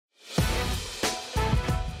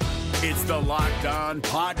It's the Locked On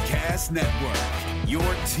Podcast Network, your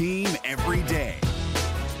team every day.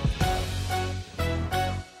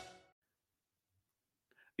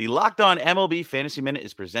 The Locked On MLB Fantasy Minute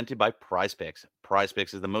is presented by Prize Picks. Prize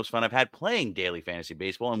Picks is the most fun I've had playing daily fantasy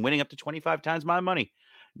baseball and winning up to 25 times my money.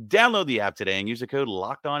 Download the app today and use the code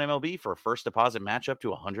LOCKEDONMLB for a first deposit match up to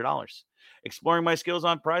 $100. Exploring my skills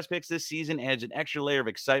on Prize Picks this season adds an extra layer of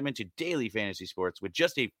excitement to daily fantasy sports. With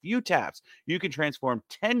just a few taps, you can transform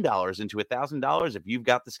 $10 into $1,000 if you've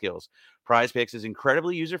got the skills. Prize Picks is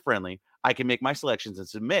incredibly user-friendly. I can make my selections and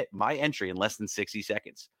submit my entry in less than 60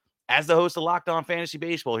 seconds. As the host of Locked On Fantasy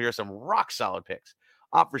Baseball, here are some rock-solid picks.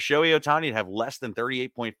 Opt for Shohei Ohtani to have less than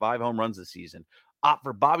 38.5 home runs this season. Opt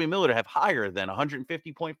for Bobby Miller to have higher than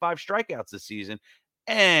 150.5 strikeouts this season.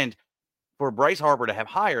 And for Bryce Harper to have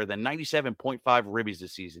higher than 97.5 ribbies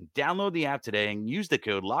this season. Download the app today and use the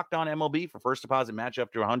code LOCKEDONMLB for first deposit match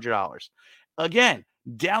up to $100. Again,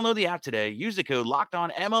 download the app today. Use the code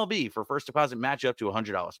LOCKEDONMLB for first deposit match up to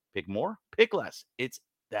 $100. Pick more, pick less. It's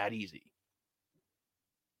that easy.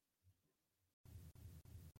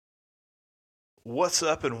 What's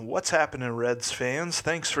up and what's happening, Reds fans?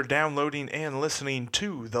 Thanks for downloading and listening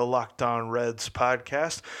to the Locked On Reds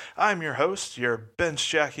podcast. I'm your host, your bench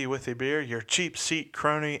jockey with a beer, your cheap seat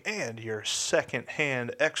crony, and your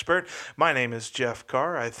second-hand expert. My name is Jeff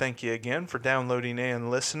Carr. I thank you again for downloading and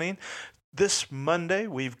listening. This Monday,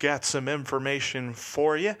 we've got some information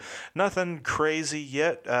for you. Nothing crazy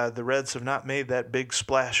yet. The Reds have not made that big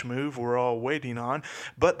splash move we're all waiting on,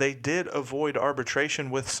 but they did avoid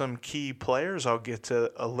arbitration with some key players. I'll get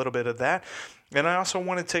to a little bit of that. And I also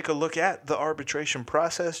want to take a look at the arbitration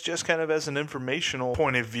process, just kind of as an informational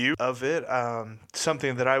point of view of it.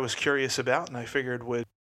 Something that I was curious about and I figured would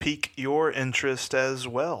pique your interest as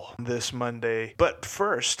well this Monday. But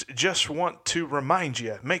first, just want to remind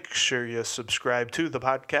you, make sure you subscribe to the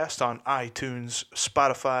podcast on iTunes,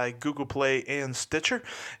 Spotify, Google Play, and Stitcher,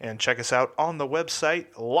 and check us out on the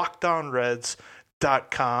website,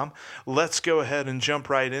 LockedOnReds.com. Let's go ahead and jump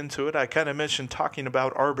right into it. I kind of mentioned talking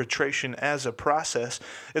about arbitration as a process.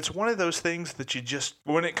 It's one of those things that you just,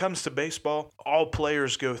 when it comes to baseball, all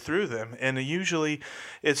players go through them. And usually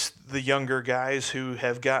it's the younger guys who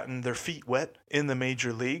have gotten their feet wet in the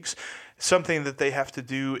major leagues, something that they have to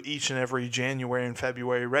do each and every January and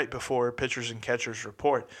February right before pitchers and catchers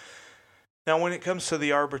report. Now, when it comes to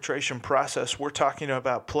the arbitration process, we're talking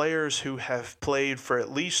about players who have played for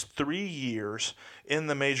at least 3 years in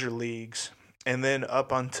the major leagues and then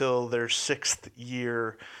up until their 6th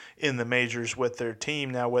year in the majors with their team.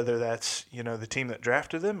 Now, whether that's, the team that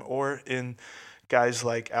drafted them or in guys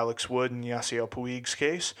like Alex Wood and Yasiel Puig's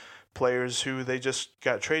case, players who they just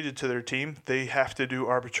got traded to their team, they have to do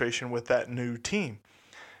arbitration with that new team.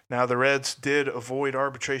 Now, the Reds did avoid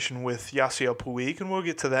arbitration with Yasiel Puig, and we'll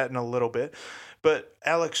get to that in a little bit. But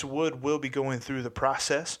Alex Wood will be going through the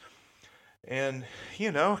process. And,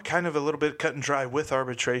 kind of a little bit cut and dry with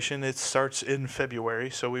arbitration. It starts in February,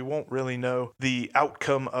 so we won't really know the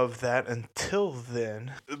outcome of that until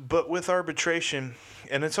then. But with arbitration,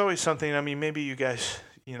 and it's always something, maybe you guys,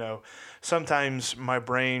 sometimes my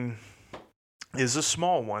brain is a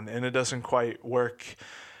small one, and it doesn't quite work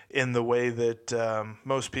in the way that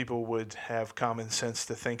most people would have common sense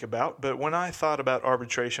to think about. But when I thought about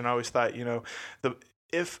arbitration, I always thought,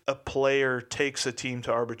 if a player takes a team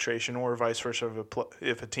to arbitration or vice versa,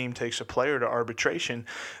 if a team takes a player to arbitration,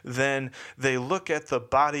 then they look at the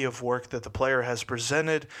body of work that the player has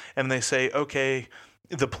presented and they say, okay,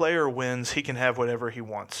 the player wins, he can have whatever he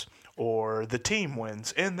wants. Or the team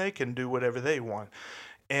wins and they can do whatever they want.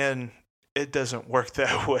 And it doesn't work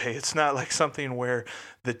that way. It's not like something where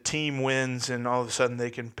the team wins and all of a sudden they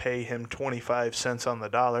can pay him 25 cents on the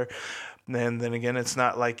dollar. And then again, it's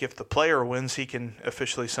not like if the player wins, he can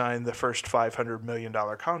officially sign the first $500 million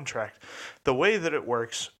contract. The way that it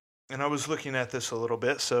works, and I was looking at this a little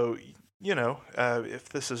bit, so, if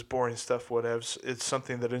this is boring stuff, whatever, it's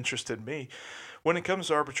something that interested me. When it comes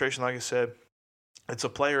to arbitration, like I said, it's a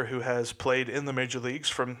player who has played in the major leagues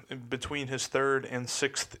from between his 3rd and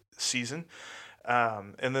 6th season.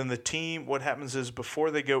 And then the team, what happens is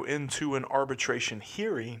before they go into an arbitration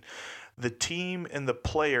hearing, the team and the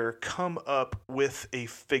player come up with a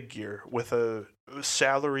figure, with a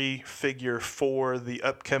salary figure for the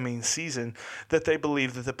upcoming season that they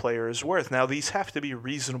believe that the player is worth. Now, these have to be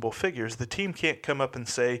reasonable figures. The team can't come up and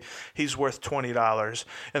say he's worth $20,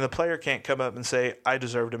 and the player can't come up and say, I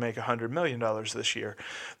deserve to make $100 million this year.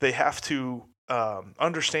 They have to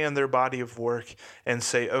understand their body of work and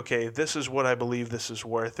say, okay, this is what I believe this is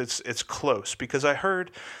worth. It's close, because I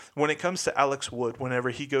heard when it comes to Alex Wood, whenever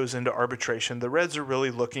he goes into arbitration, the Reds are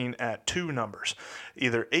really looking at two numbers,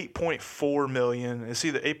 either 8.4 million, it's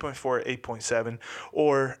either 8.4 or 8.7,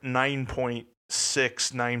 or 9.6,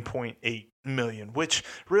 9.8 million, which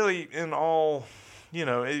really in all,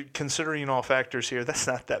 considering all factors here, that's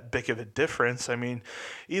not that big of a difference. I mean,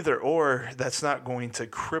 either or, that's not going to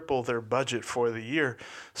cripple their budget for the year.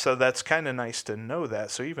 So that's kind of nice to know that.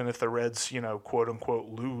 So even if the Reds, quote unquote,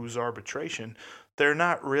 lose arbitration, they're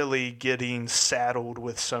not really getting saddled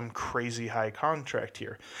with some crazy high contract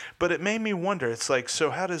here. But it made me wonder, it's like, so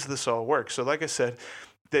how does this all work? So like I said,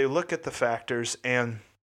 they look at the factors and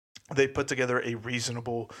they put together a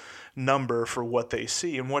reasonable number for what they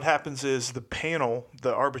see. And what happens is the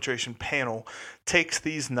arbitration panel, takes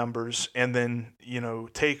these numbers and then,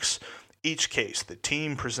 takes each case. The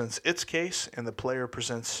team presents its case and the player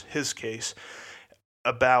presents his case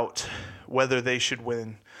about whether they should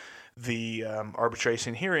win the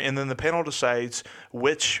arbitration hearing. And then the panel decides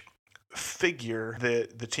which figure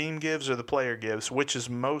the team gives or the player gives, which is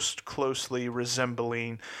most closely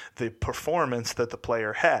resembling the performance that the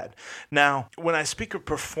player had. Now, when I speak of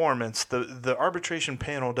performance, the arbitration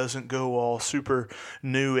panel doesn't go all super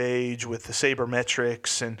new age with the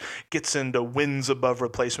sabermetrics and gets into wins above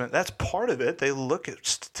replacement. That's part of it. They look at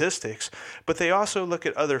statistics, but they also look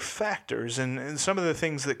at other factors. And some of the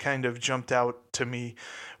things that kind of jumped out to me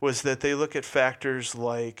was that they look at factors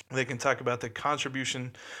like they can talk about the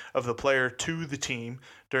contribution of the player to the team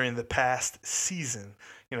during the past season,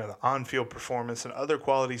 the on-field performance and other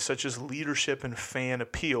qualities such as leadership and fan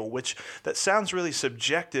appeal, which that sounds really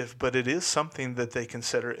subjective, but it is something that they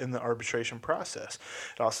consider in the arbitration process.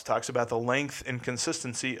 It also talks about the length and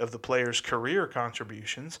consistency of the player's career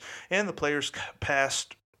contributions and the player's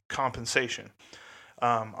past compensation.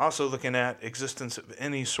 Also looking at existence of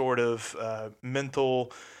any sort of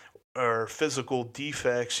mental or physical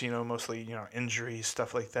defects, mostly, injuries,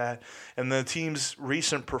 stuff like that. And the team's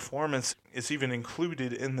recent performance is even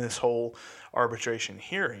included in this whole arbitration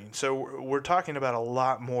hearing. So we're talking about a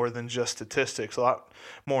lot more than just statistics, a lot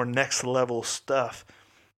more next level stuff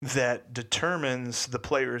that determines the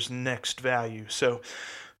player's next value. So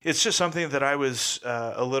it's just something that I was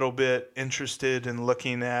a little bit interested in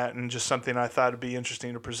looking at, and just something I thought would be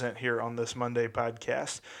interesting to present here on this Monday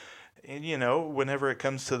podcast. And, whenever it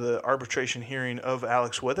comes to the arbitration hearing of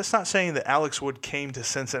Alex Wood, that's not saying that Alex Wood came to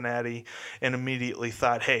Cincinnati and immediately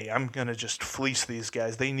thought, hey, I'm going to just fleece these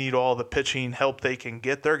guys. They need all the pitching help they can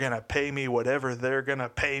get. They're going to pay me whatever they're going to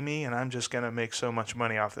pay me, and I'm just going to make so much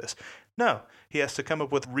money off this. No, he has to come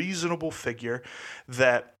up with a reasonable figure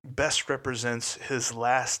that best represents his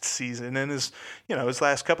last season and his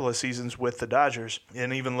last couple of seasons with the Dodgers,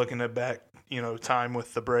 and even looking at back, time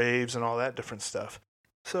with the Braves and all that different stuff.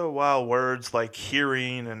 So while words like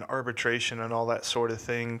hearing and arbitration and all that sort of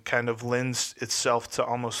thing kind of lends itself to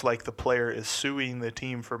almost like the player is suing the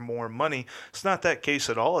team for more money, it's not that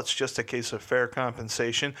case at all. It's just a case of fair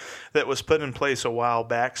compensation that was put in place a while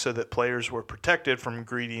back so that players were protected from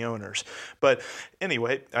greedy owners. But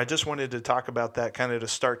anyway, I just wanted to talk about that kind of to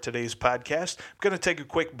start today's podcast. I'm going to take a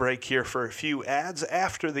quick break here for a few ads.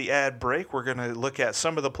 After the ad break, we're going to look at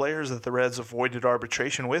some of the players that the Reds avoided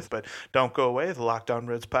arbitration with, but don't go away. The Locked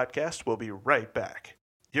On Reds podcast will be right back.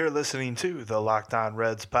 You're listening to the Locked On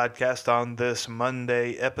Reds podcast. On this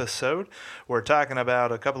Monday episode, we're talking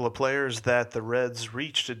about a couple of players that the Reds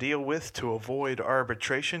reached a deal with to avoid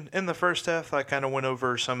arbitration. In the first half, I kind of went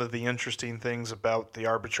over some of the interesting things about the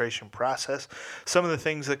arbitration process, some of the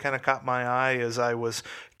things that kind of caught my eye as I was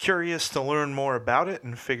curious to learn more about it,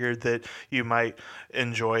 and figured that you might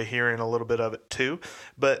enjoy hearing a little bit of it too.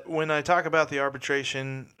 But when I talk about the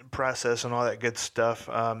arbitration process and all that good stuff,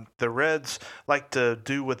 the Reds like to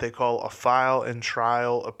do what they call a file and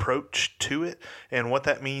trial approach to it. And what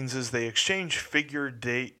that means is they exchange figure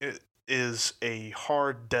date is a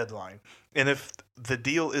hard deadline. And if the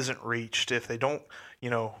deal isn't reached, if they don't,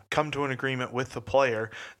 come to an agreement with the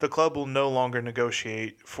player, the club will no longer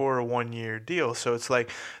negotiate for a 1-year deal. So it's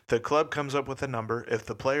like the club comes up with a number. If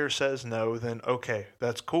the player says no, then okay,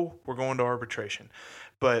 that's cool. We're going to arbitration.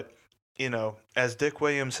 But, as Dick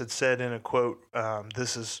Williams had said in a quote,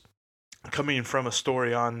 this is coming from a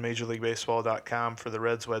story on MajorLeagueBaseball.com for the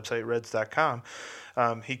Reds website, Reds.com.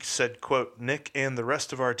 He said, quote, "Nick and the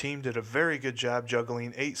rest of our team did a very good job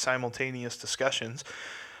juggling 8 simultaneous discussions.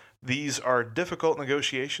 These are difficult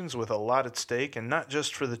negotiations with a lot at stake, and not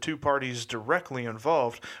just for the two parties directly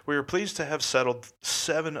involved. We are pleased to have settled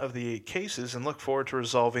 7 of the 8 cases and look forward to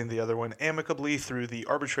resolving the other one amicably through the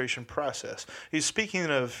arbitration process. He's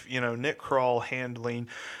speaking of, Nick Kroll handling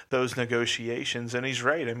those negotiations, and he's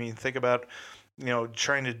right. I mean, think about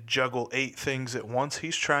trying to juggle 8 things at once.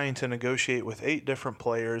 He's trying to negotiate with 8 different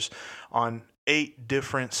players on 8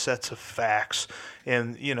 different sets of facts.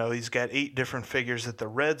 And, he's got 8 different figures that the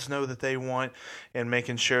Reds know that they want, and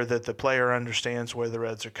making sure that the player understands where the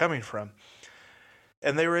Reds are coming from.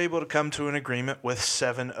 And they were able to come to an agreement with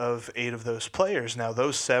 7 of 8 of those players. Now,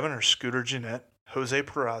 those 7 are Scooter Gennett, Jose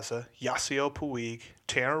Peraza, Yasiel Puig,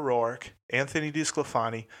 Tanner Roark, Anthony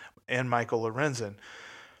DeSclafani, and Michael Lorenzen.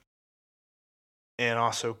 And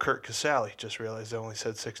also Kurt Casale. Just realized I only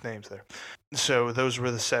said 6 names there. So those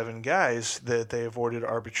were the 7 guys that they avoided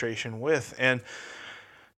arbitration with. And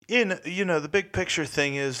the big picture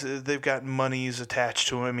thing is they've got monies attached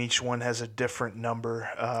to them. Each one has a different number.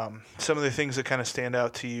 Some of the things that kind of stand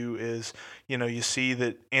out to you is, you see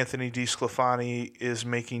that Anthony DeSclafani is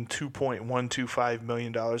making $2.125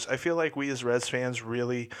 million. I feel like we as Reds fans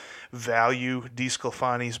really value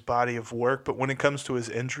DeSclafani's body of work, but when it comes to his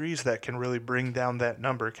injuries, that can really bring down that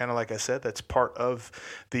number. Kind of like I said, that's part of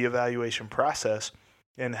the evaluation process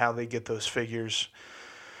and how they get those figures,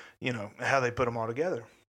 how they put them all together.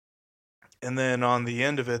 And then on the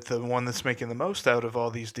end of it, the one that's making the most out of all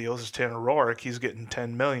these deals is Tanner Roark. He's getting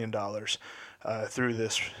 $10 million through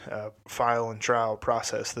this file and trial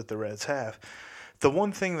process that the Reds have. The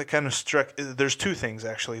one thing that kind of there's 2 things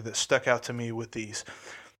actually that stuck out to me with these.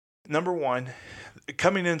 Number one,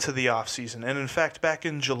 coming into the offseason, and in fact, back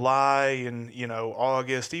in July and,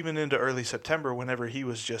 August, even into early September, whenever he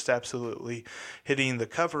was just absolutely hitting the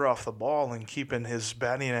cover off the ball and keeping his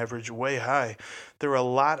batting average way high, there were a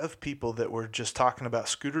lot of people that were just talking about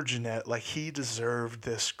Scooter Gennett like he deserved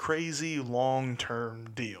this crazy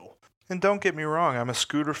long-term deal. And don't get me wrong, I'm a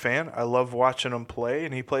Scooter fan. I love watching him play,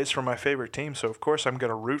 and he plays for my favorite team, so of course I'm going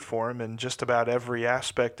to root for him in just about every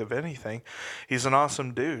aspect of anything. He's an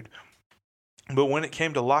awesome dude. But when it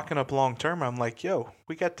came to locking up long-term, I'm like,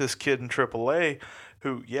 we got this kid in AAA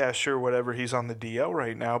who, yeah, sure, whatever, he's on the DL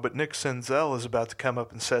right now, but Nick Senzel is about to come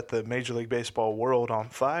up and set the Major League Baseball world on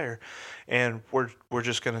fire, and we're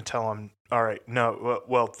just going to tell him, all right, no,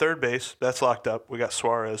 well, third base, that's locked up. We got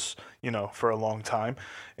Suarez, for a long time,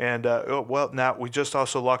 and, now we just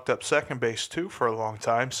also locked up second base, too, for a long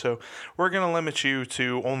time, so we're going to limit you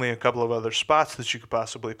to only a couple of other spots that you could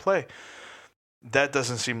possibly play. That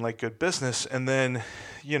doesn't seem like good business. And then,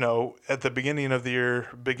 at the beginning of the year,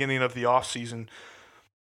 beginning of the offseason,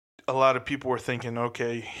 a lot of people were thinking,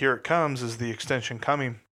 okay, here it comes. Is the extension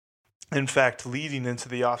coming? In fact, leading into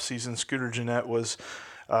the offseason, Scooter Gennett was,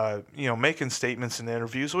 making statements in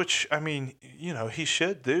interviews, which, I mean, he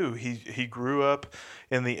should do. He grew up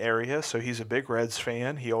in the area, so he's a big Reds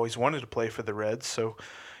fan. He always wanted to play for the Reds, so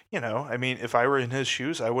if I were in his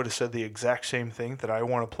shoes, I would have said the exact same thing, that I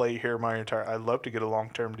want to play here I'd love to get a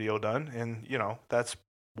long-term deal done. And, that's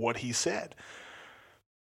what he said.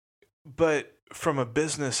 But from a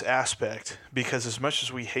business aspect, because as much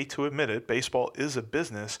as we hate to admit it, baseball is a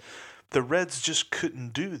business, the Reds just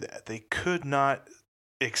couldn't do that. They could not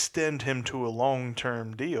extend him to a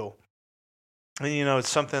long-term deal. And, it's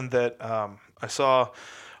something that I saw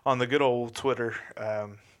on the good old Twitter,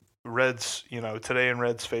 Reds, Today in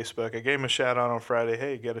Reds Facebook. I gave him a shout out on Friday.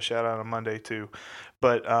 Hey, get a shout out on Monday too.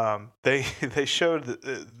 But they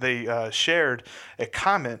shared a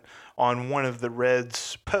comment on one of the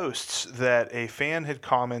Reds posts that a fan had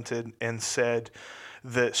commented and said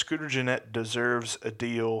that Scooter Gennett deserves a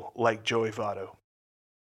deal like Joey Votto.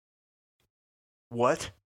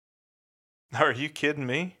 What? Are you kidding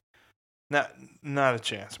me? Not a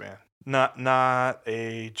chance, man. Not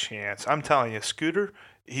a chance. I'm telling you, Scooter,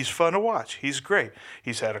 he's fun to watch. He's great.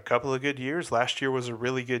 He's had a couple of good years. Last year was a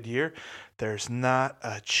really good year. There's not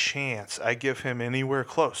a chance I give him anywhere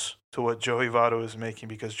close to what Joey Votto is making,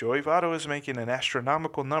 because Joey Votto is making an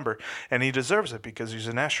astronomical number, and he deserves it because he's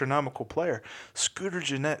an astronomical player. Scooter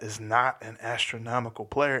Gennett is not an astronomical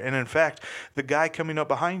player, and in fact, the guy coming up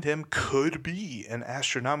behind him could be an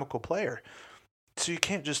astronomical player. So you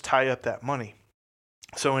can't just tie up that money.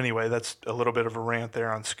 So anyway, that's a little bit of a rant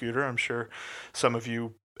there on Scooter. I'm sure some of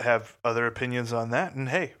you have other opinions on that, and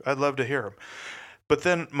hey, I'd love to hear them. But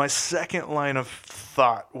then my second line of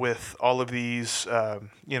thought with all of these,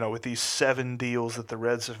 with these 7 deals that the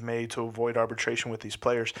Reds have made to avoid arbitration with these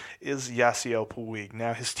players is Yasiel Puig.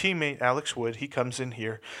 Now, his teammate, Alex Wood, he comes in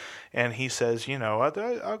here and he says,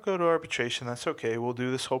 I'll go to arbitration. That's okay. We'll do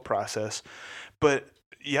this whole process. But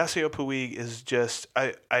Yasiel Puig is just,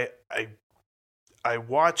 I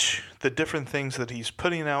watch the different things that he's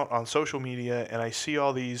putting out on social media, and I see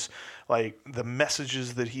all these, like, the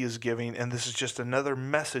messages that he is giving, and this is just another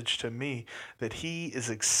message to me that he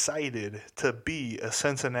is excited to be a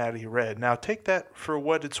Cincinnati Red. Now, take that for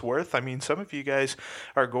what it's worth. I mean, some of you guys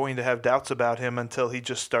are going to have doubts about him until he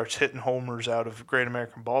just starts hitting homers out of Great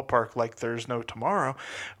American Ballpark like there's no tomorrow,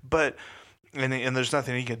 but... And there's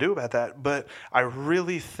nothing he can do about that, but I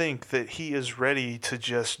really think that he is ready to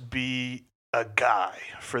just be a guy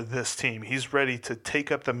for this team. He's ready to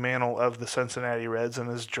take up the mantle of the Cincinnati Reds, and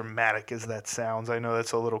as dramatic as that sounds, I know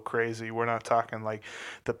that's a little crazy. We're not talking like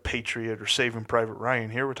the Patriot or Saving Private Ryan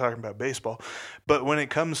here. We're talking about baseball. But when it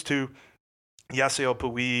comes to Yasiel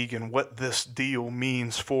Puig and what this deal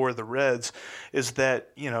means for the Reds is that,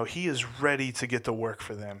 he is ready to get to work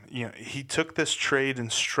for them. He took this trade in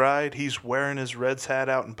stride. He's wearing his Reds hat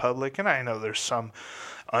out in public, and I know there's some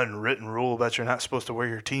unwritten rule about you're not supposed to wear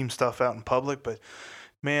your team stuff out in public, but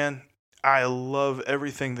man, I love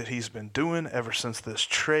everything that he's been doing ever since this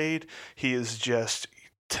trade. He is just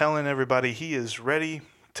telling everybody he is ready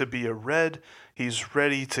to be a Red. He's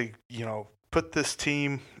ready to, put this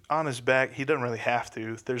team on his back. He doesn't really have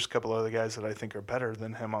to. There's a couple other guys that I think are better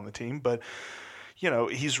than him on the team, but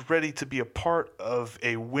he's ready to be a part of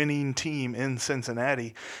a winning team in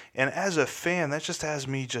Cincinnati. And as a fan, that just has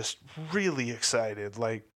me just really excited.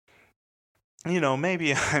 Like,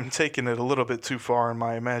 maybe I'm taking it a little bit too far in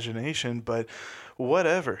my imagination, but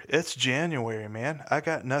whatever. It's January, man. I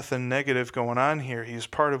got nothing negative going on here. He's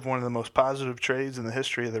part of one of the most positive trades in the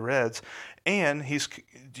history of the Reds, and he's,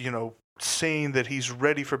 saying that he's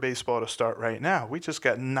ready for baseball to start right now. We just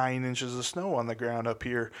got 9 inches of snow on the ground up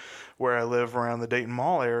here where I live around the Dayton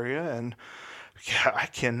Mall area, and I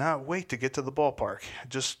cannot wait to get to the ballpark.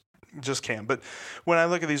 Just can't. But when I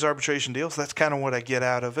look at these arbitration deals, that's kind of what I get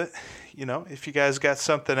out of it. If you guys got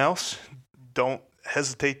something else, don't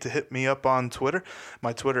hesitate to hit me up on Twitter.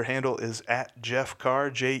 My Twitter handle is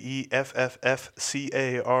 @JeffCarr,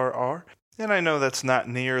 JEFFFCARR. And I know that's not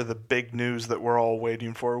near the big news that we're all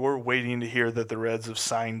waiting for. We're waiting to hear that the Reds have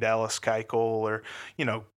signed Dallas Keuchel or,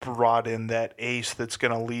 brought in that ace that's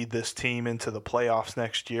going to lead this team into the playoffs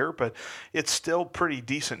next year. But it's still pretty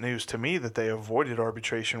decent news to me that they avoided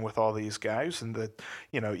arbitration with all these guys, and that,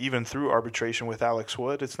 even through arbitration with Alex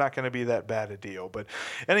Wood, it's not going to be that bad a deal. But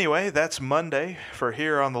anyway, that's Monday for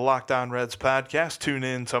here on the Locked On Reds podcast. Tune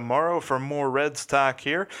in tomorrow for more Reds talk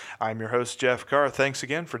here. I'm your host, Jeff Carr. Thanks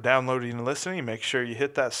again for downloading and listening. Make sure you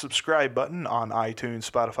hit that subscribe button on iTunes,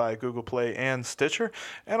 Spotify, Google Play, and Stitcher.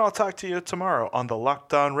 And I'll talk to you tomorrow on the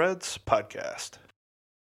Locked On Reds podcast.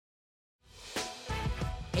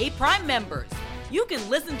 Hey, Prime members, you can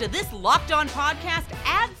listen to this Locked On podcast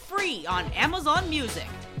ad-free on Amazon Music.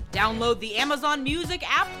 Download the Amazon Music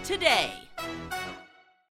app today.